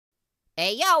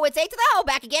Hey yo, it's 8 to the O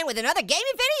back again with another gaming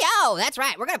video. That's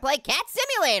right, we're gonna play Cat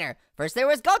Simulator. First there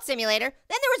was Goat Simulator,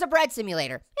 then there was a Bread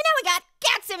Simulator, and now we got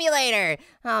Cat Simulator.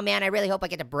 Oh man, I really hope I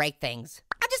get to break things.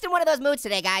 I'm just in one of those moods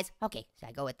today, guys. Okay, so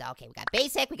I go with okay, we got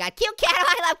basic, we got cute cat, oh,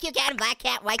 I love cute cat, and black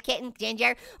cat, white kitten,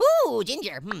 ginger. Ooh,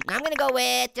 ginger, I'm gonna go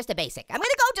with just a basic. I'm gonna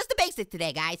go just a basic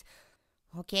today, guys.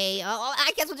 Okay,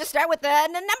 I guess we'll just start with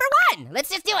number 1. Let's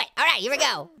just do it. All right, here we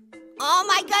go. Oh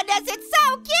my goodness, it's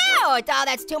so cute! Oh,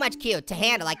 that's too much cute to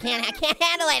handle. I can't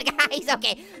handle it, guys.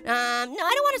 Okay. No, I don't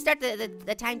want to start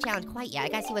the time challenge quite yet. I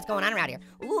gotta see what's going on around here.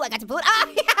 Ooh, I got some food.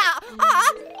 Oh, yeah.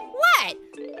 What?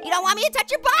 You don't want me to touch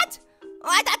your butt? Oh,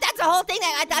 I thought that's the whole thing.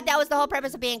 I thought that was the whole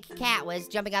purpose of being a cat, was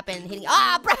jumping up and hitting.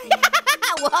 Oh, bro.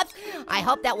 Whoops. I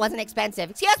hope that wasn't expensive.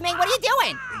 Excuse me, what are you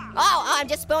doing? Oh, I'm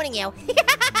just spooning you.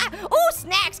 Ooh,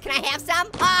 snacks, can I have some?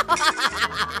 Oh,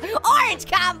 orange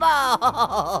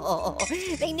combo.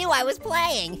 They knew I was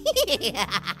playing.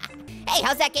 Hey,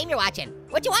 how's that game you're watching?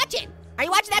 What you watching? Are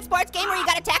you watching that sports game where you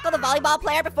gotta tackle the volleyball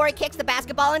player before he kicks the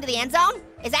basketball into the end zone?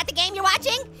 Is that the game you're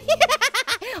watching?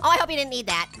 Oh, I hope you didn't need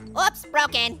that. Oops,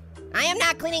 broken. I am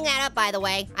not cleaning that up, by the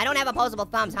way. I don't have opposable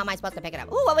thumbs. How am I supposed to pick it up?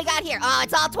 Ooh, what we got here? Oh,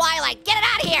 it's all Twilight. Get it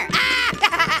out of here.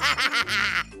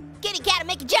 Ah! Kitty cat,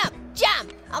 make it jump.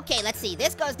 Jump. Okay, let's see.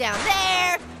 This goes down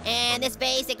there. And this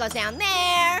vase, it goes down there.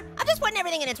 I'm just putting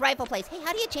everything in its rightful place. Hey,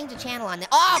 how do you change the channel on this?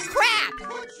 Oh,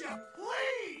 crap. Would you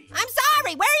please? I'm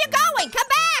sorry. Where are you going? Come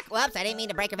back. Whoops, I didn't mean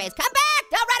to break your vase. Come back.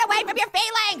 Don't run away from your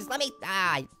feelings. Let me,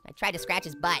 I tried to scratch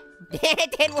his butt.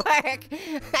 It didn't work.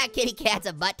 Kitty cat's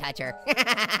a butt toucher.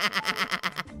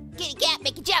 Kitty cat,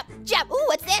 make it jump, jump. Ooh,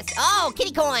 what's this? Oh,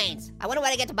 kitty coins. I wonder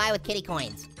what I get to buy with kitty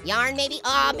coins. Yarn, maybe?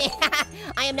 Oh, man,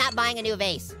 I am not buying a new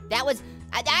vase. That was,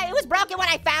 it was broken when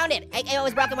I found it. It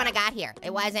was broken when I got here.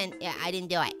 It wasn't, yeah, I didn't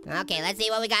do it. Okay, let's see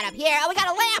what we got up here. Oh, we got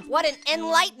a lamp. What an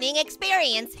enlightening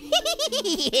experience.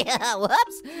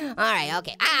 Whoops. All right,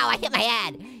 okay. Ow, I hit my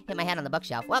head. Hit my head on the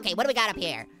bookshelf. Okay, what do we got up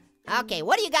here? Okay,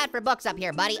 what do you got for books up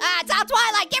here, buddy? Ah, it's all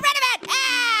Twilight. Get rid of it.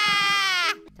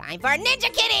 Ah! Time for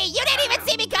Ninja Kitty. You didn't even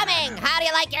see me coming. How do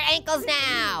you like your ankles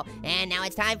now? And now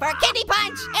it's time for Kidney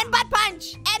Punch and Butt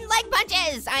Punch and Leg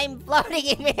Punches. I'm floating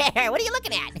in midair. What are you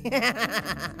looking at?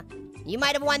 You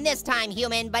might have won this time,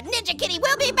 human, but Ninja Kitty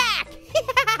will be back.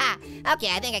 Okay,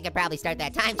 I think I could probably start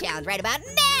that time challenge right about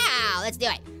now. Let's do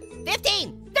it.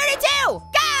 15, 32,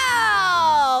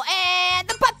 go! And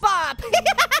the butt bump.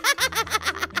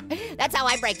 That's how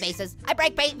I break vases. I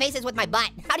break vases with my butt.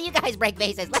 How do you guys break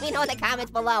vases? Let me know in the comments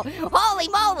below. Holy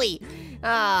moly.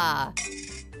 And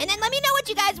then let me know what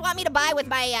you guys want me to buy with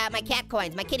my my cat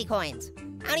coins, my kitty coins.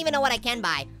 I don't even know what I can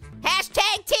buy.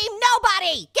 Hashtag Team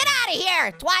Nobody. Get out of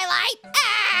here, Twilight.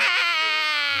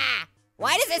 Ah!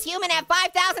 Why does this human have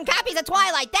 5,000 copies of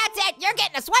Twilight? That's it. You're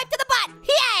getting a swipe to the butt.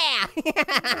 Yeah.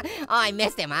 Oh, I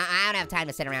missed him. I don't have time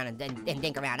to sit around and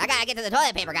dink around. I gotta get to the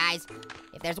toilet paper, guys.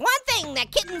 If there's one thing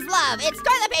that kittens love, it's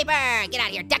toilet paper. Get out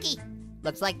of here, ducky.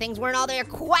 Looks like things weren't all they're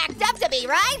quacked up to be,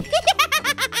 right?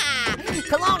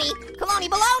 Cologne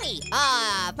baloney.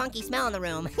 Funky smell in the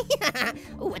room.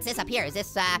 Ooh, what's this up here? Is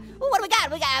this, ooh, what do we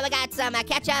got? We got some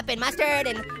ketchup and mustard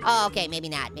and, oh, okay, maybe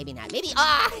not. Maybe,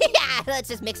 oh, yeah, let's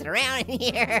just mix it around in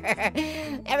here.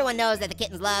 Everyone knows that the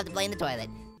kittens love to play in the toilet.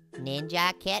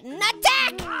 Ninja kitten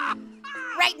attack!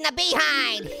 Right in the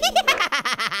behind.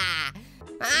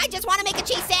 I just want to make a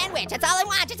cheese sandwich. That's all I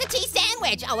want, just a cheese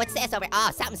sandwich. Oh, what's this over?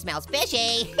 Oh, something smells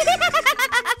fishy.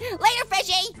 Later,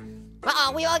 fishy.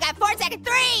 Uh-oh, we only got 4 seconds.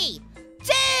 3,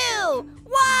 2, 1,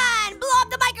 blow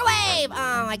up the microwave.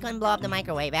 Oh, I couldn't blow up the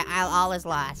microwave. All is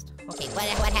lost. Okay,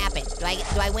 what happened? Do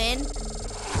I win?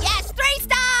 Yes, 3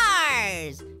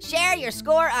 stars. Share your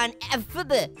score on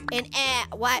FUBA. And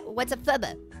what's a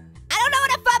FUBA? I don't know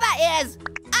what a FUBA is.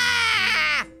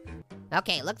 Ah!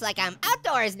 Okay, looks like I'm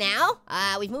outdoors now.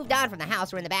 We've moved on from the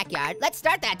house, we're in the backyard. Let's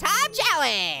start that time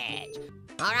challenge.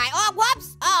 All right, oh,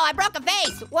 whoops. Oh, I broke a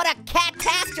vase. What a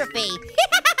catastrophe.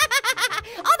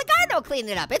 Oh, the Cardinal cleaned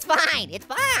it up. It's fine, it's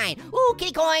fine. Ooh,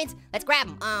 kitty coins. Let's grab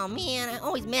them. Oh, man, I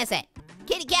always miss it.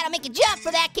 Kitty cat, I'll make you jump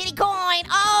for that kitty coin.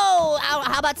 Oh,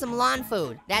 how about some lawn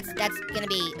food? That's gonna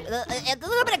be, a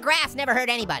little bit of grass never hurt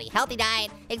anybody. Healthy diet,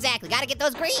 exactly. Gotta get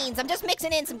those greens. I'm just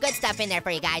mixing in some good stuff in there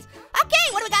for you guys.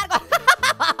 Okay, what do we gotta go?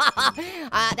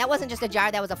 That wasn't just a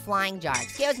jar, that was a flying jar.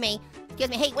 Excuse me.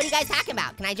 Hey, what are you guys talking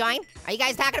about? Can I join? Are you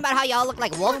guys talking about how y'all look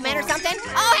like wolfmen or something?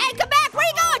 Oh, hey, come back, where are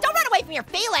you going? Don't run away from your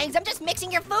feelings. I'm just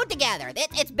mixing your food together.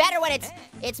 It's better when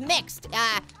it's mixed.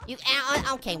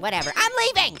 Okay, whatever. I'm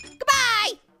leaving,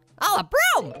 goodbye. Oh, a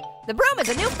broom. The broom is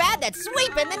a new fad that's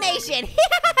sweeping the nation.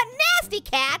 Nasty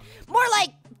cat, more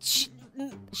like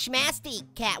schmasty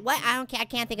cat. What, I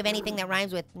can't think of anything that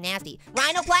rhymes with nasty.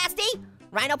 Rhinoplasty?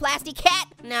 Rhinoplasty cat?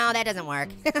 No, that doesn't work.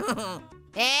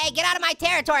 Hey, get out of my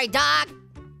territory, dog.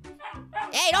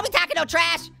 Hey, don't be talking no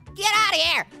trash. Get out of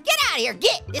here. Get out of here.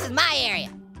 Get. This is my area.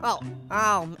 Oh,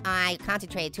 I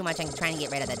concentrated too much on trying to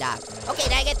get rid of the dog. Okay,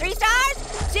 did I get 3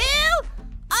 stars? 2?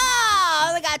 Oh, I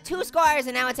only got 2 scores,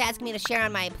 and now it's asking me to share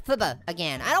on my fubba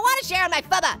again. I don't want to share on my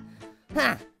fubba.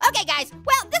 Huh. Okay, guys.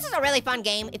 Well, this is a really fun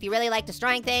game. If you really like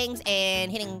destroying things and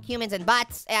hitting humans in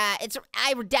butts,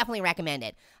 I would definitely recommend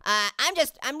it.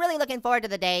 I'm really looking forward to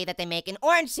the day that they make an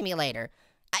orange simulator.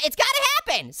 It's gotta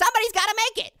happen. Somebody's gotta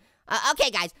make it. Okay,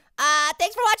 guys.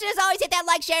 Thanks for watching. As always, hit that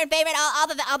like, share, and favorite.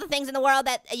 All the things in the world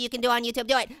that you can do on YouTube,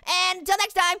 do it. And until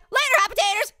next time, later, hot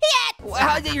potatoes. Hit!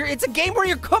 It's a game where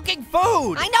you're cooking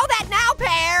food. I know that now,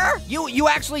 Pear. You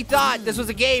actually thought this was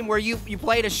a game where you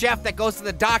played a chef that goes to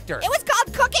the doctor. It was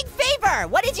called Cooking Fever.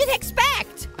 What did you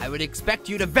expect? I would expect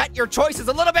you to vet your choices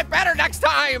a little bit better next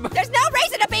time. There's no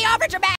reason to be overdramatic.